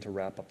we begin to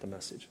wrap up the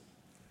message.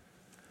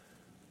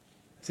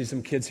 I see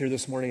some kids here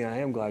this morning, and I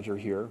am glad you're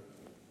here.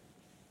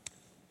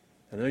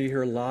 I know you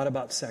hear a lot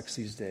about sex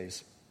these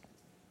days.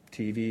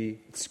 TV,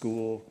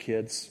 school,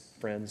 kids,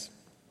 friends.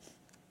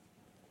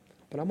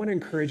 But I want to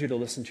encourage you to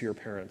listen to your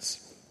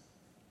parents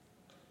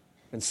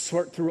and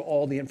sort through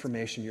all the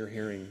information you're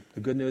hearing. The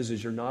good news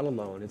is you're not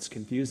alone. It's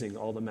confusing,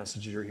 all the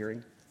messages you're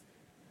hearing.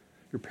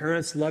 Your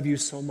parents love you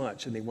so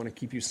much, and they want to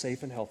keep you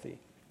safe and healthy.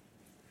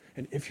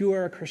 And if you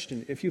are a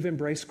Christian, if you've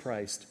embraced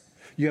Christ,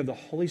 you have the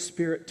Holy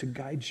Spirit to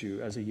guide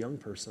you as a young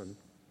person,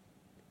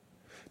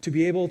 to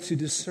be able to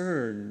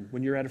discern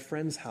when you're at a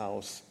friend's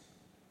house,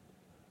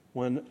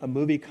 when a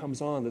movie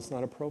comes on that's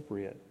not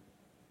appropriate,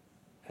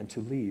 and to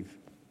leave.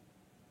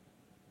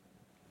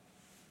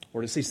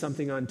 Or to see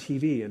something on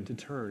TV and to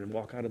turn and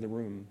walk out of the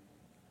room.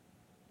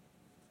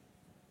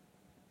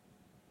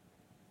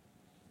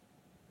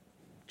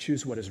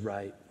 Choose what is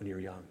right when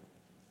you're young.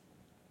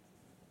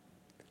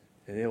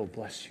 And it will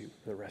bless you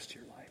for the rest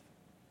of your life.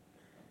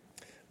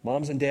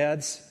 Moms and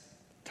dads,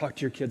 talk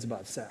to your kids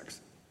about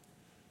sex.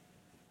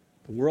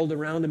 The world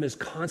around them is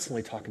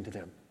constantly talking to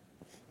them.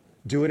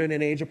 Do it in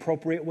an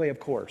age-appropriate way, of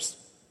course.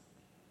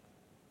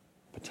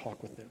 But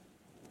talk with them.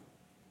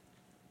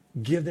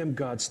 Give them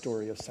God's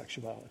story of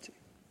sexuality.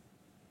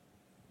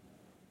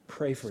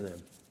 Pray for them.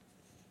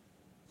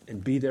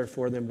 And be there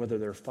for them whether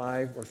they're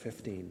 5 or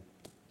 15.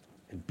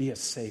 And be a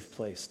safe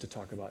place to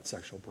talk about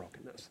sexual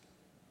brokenness.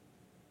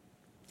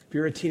 If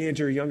you're a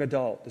teenager or young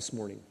adult this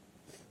morning,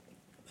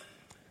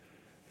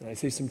 and I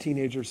see some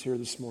teenagers here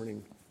this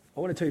morning, I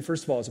want to tell you,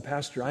 first of all, as a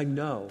pastor, I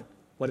know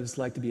what it's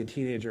like to be a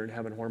teenager and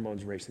having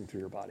hormones racing through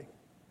your body.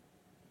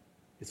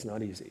 It's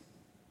not easy.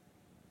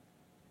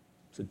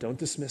 So don't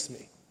dismiss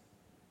me.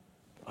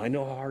 I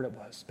know how hard it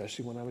was,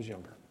 especially when I was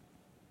younger.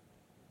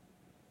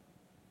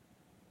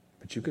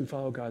 But you can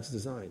follow God's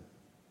design.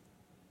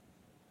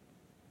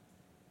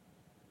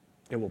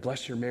 It will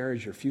bless your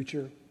marriage, your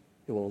future.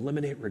 It will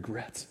eliminate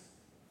regrets.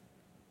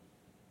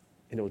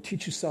 And it will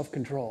teach you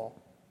self-control.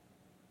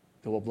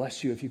 It will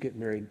bless you if you get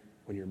married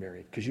when you're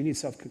married, because you need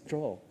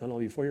self-control, not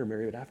only before you're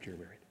married, but after you're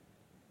married.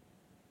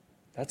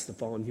 That's the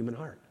fallen human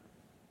heart.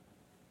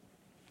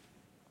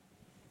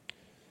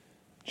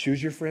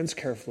 Choose your friends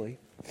carefully,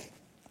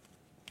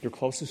 your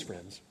closest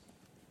friends,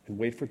 and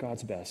wait for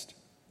God's best.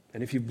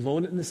 And if you've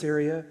blown it in this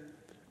area,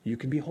 you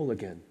can be whole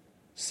again.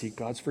 Seek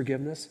God's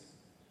forgiveness.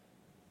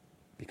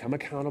 Become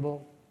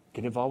accountable.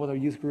 Get involved with our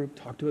youth group.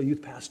 Talk to a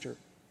youth pastor.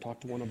 Talk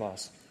to one of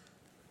us.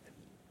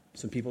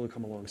 Some people to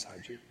come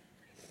alongside you.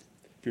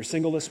 If you're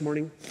single this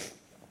morning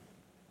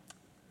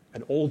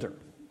and older,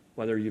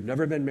 whether you've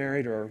never been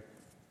married or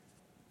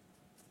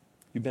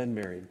you've been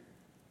married,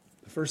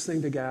 the first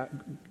thing to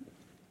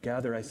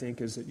gather, I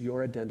think, is that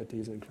your identity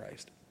is in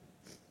Christ.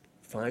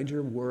 Find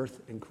your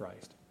worth in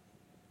Christ.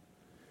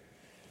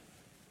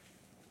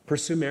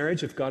 Pursue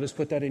marriage if God has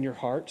put that in your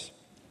heart,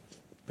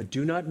 but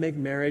do not make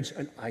marriage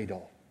an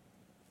idol.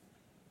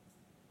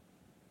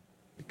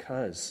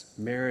 Because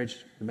marriage,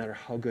 no matter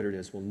how good it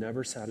is, will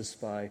never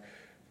satisfy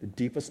the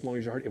deepest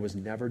longings of your heart. It was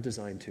never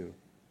designed to.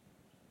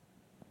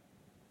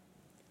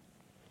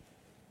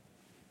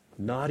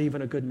 Not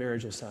even a good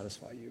marriage will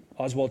satisfy you.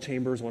 Oswald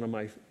Chambers, one of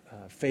my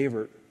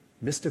favorite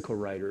mystical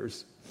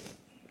writers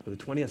of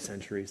the 20th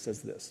century,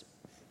 says this: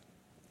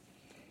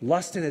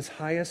 lust in its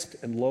highest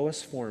and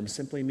lowest form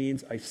simply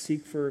means I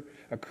seek for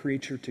a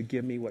creature to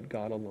give me what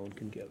God alone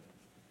can give.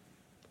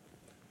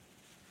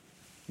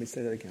 Let me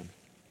say that again.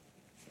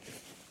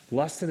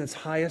 Lust in its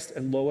highest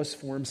and lowest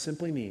form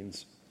simply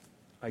means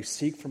I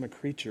seek from a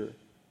creature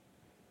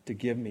to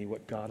give me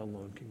what God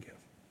alone can give.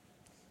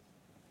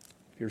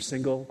 If you're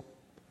single,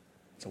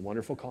 it's a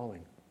wonderful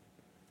calling.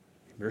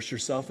 Immerse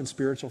yourself in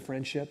spiritual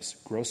friendships,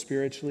 grow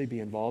spiritually,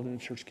 be involved in a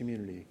church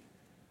community.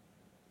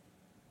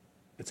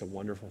 It's a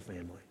wonderful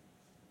family.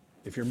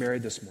 If you're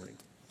married this morning,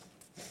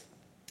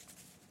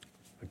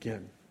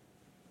 again,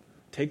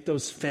 take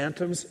those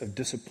phantoms of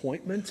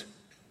disappointment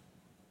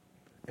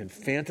and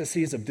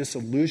fantasies of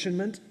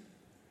disillusionment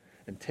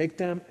and take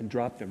them and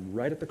drop them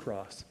right at the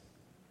cross.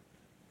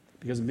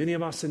 Because many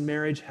of us in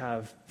marriage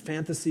have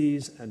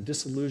fantasies and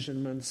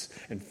disillusionments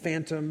and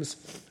phantoms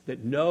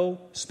that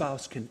no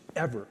spouse can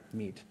ever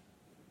meet.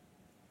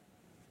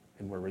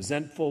 And we're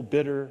resentful,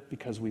 bitter,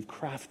 because we've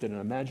crafted an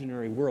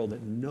imaginary world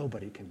that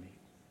nobody can meet.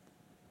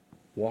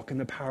 Walk in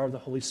the power of the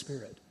Holy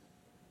Spirit.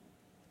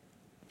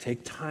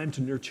 Take time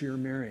to nurture your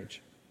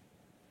marriage.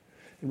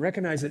 And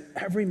recognize that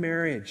every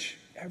marriage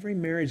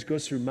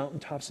goes through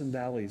mountaintops and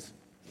valleys.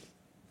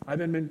 I've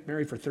been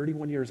married for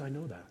 31 years. I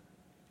know that.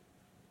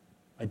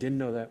 I didn't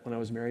know that when I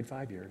was married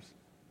 5 years.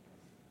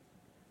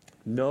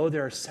 Know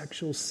there are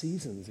sexual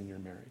seasons in your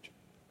marriage.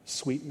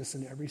 Sweetness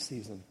in every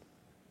season,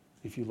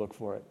 if you look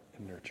for it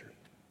and nurture it.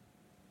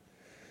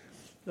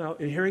 Now,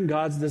 in hearing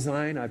God's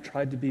design, I've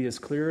tried to be as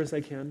clear as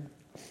I can.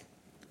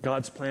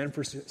 God's plan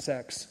for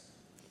sex.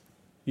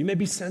 You may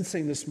be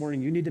sensing this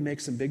morning you need to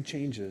make some big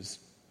changes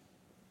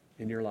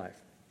in your life.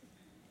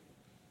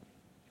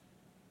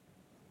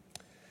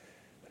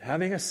 But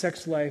having a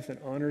sex life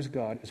that honors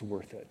God is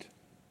worth it.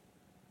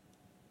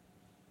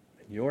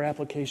 And your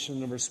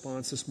application of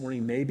response this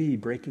morning may be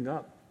breaking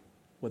up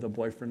with a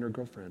boyfriend or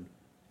girlfriend.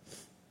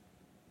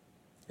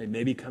 It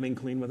may be coming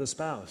clean with a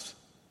spouse.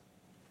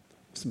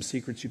 Some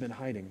secrets you've been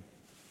hiding.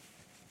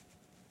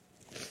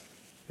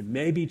 It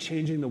may be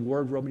changing the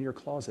wardrobe in your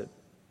closet.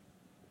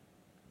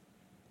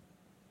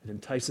 It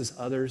entices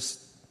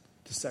others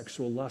to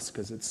sexual lust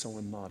because it's so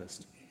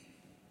immodest.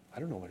 I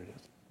don't know what it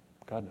is.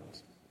 God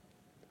knows.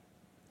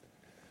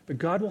 But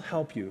God will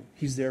help you.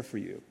 He's there for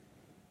you.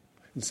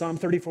 In Psalm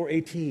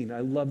 34:18, I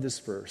love this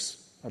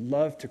verse. I'd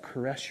love to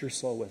caress your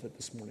soul with it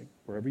this morning,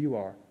 wherever you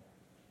are.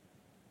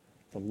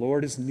 The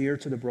Lord is near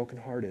to the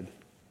brokenhearted,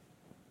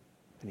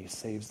 and he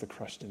saves the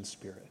crushed in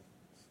spirit.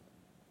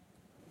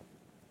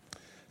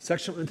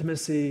 Sexual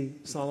intimacy,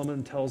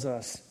 Solomon tells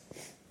us,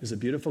 is a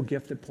beautiful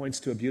gift that points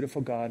to a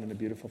beautiful God and a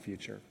beautiful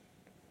future.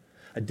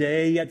 A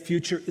day yet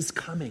future is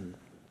coming.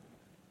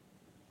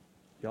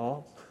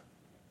 Y'all,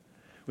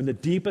 when the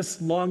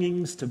deepest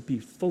longings to be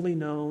fully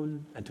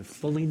known and to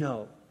fully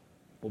know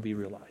will be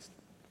realized.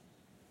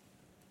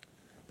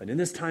 But in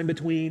this time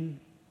between,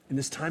 in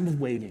this time of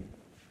waiting,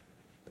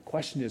 the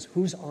question is,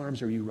 whose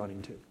arms are you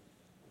running to?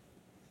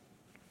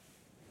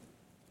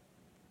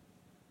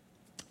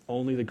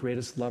 Only the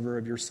greatest lover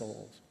of your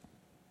souls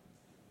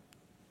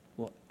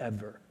will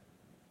ever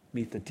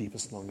meet the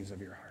deepest longings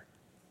of your heart.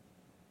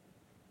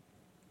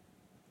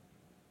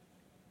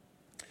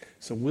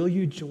 So will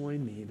you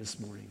join me this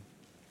morning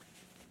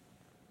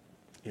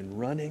in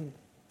running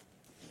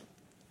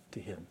to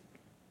him?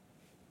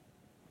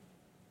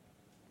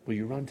 Will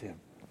you run to him?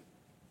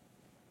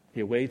 He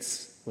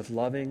awaits with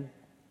loving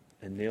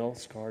and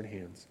nail-scarred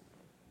hands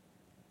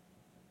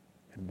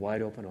and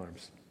wide open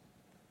arms.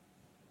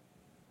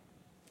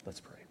 Let's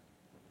pray.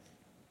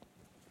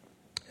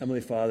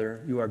 Heavenly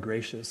Father, you are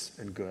gracious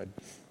and good.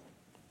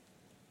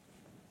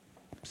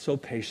 So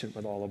patient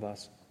with all of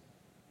us.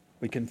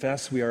 We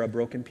confess we are a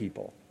broken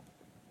people.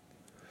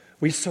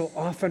 We so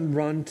often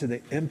run to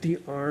the empty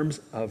arms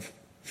of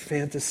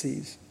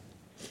fantasies,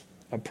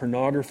 of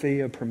pornography,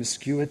 of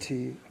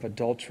promiscuity, of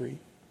adultery,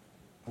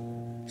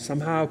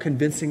 somehow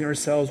convincing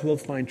ourselves we'll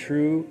find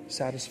true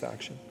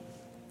satisfaction.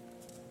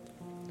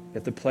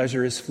 Yet the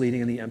pleasure is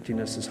fleeting and the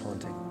emptiness is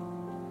haunting.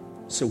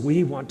 So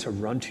we want to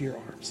run to your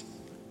arms,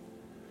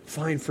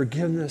 find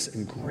forgiveness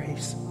and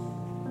grace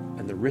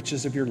and the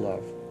riches of your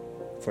love,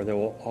 for there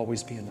will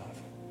always be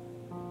enough.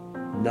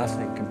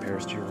 Nothing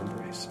compares to your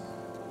embrace.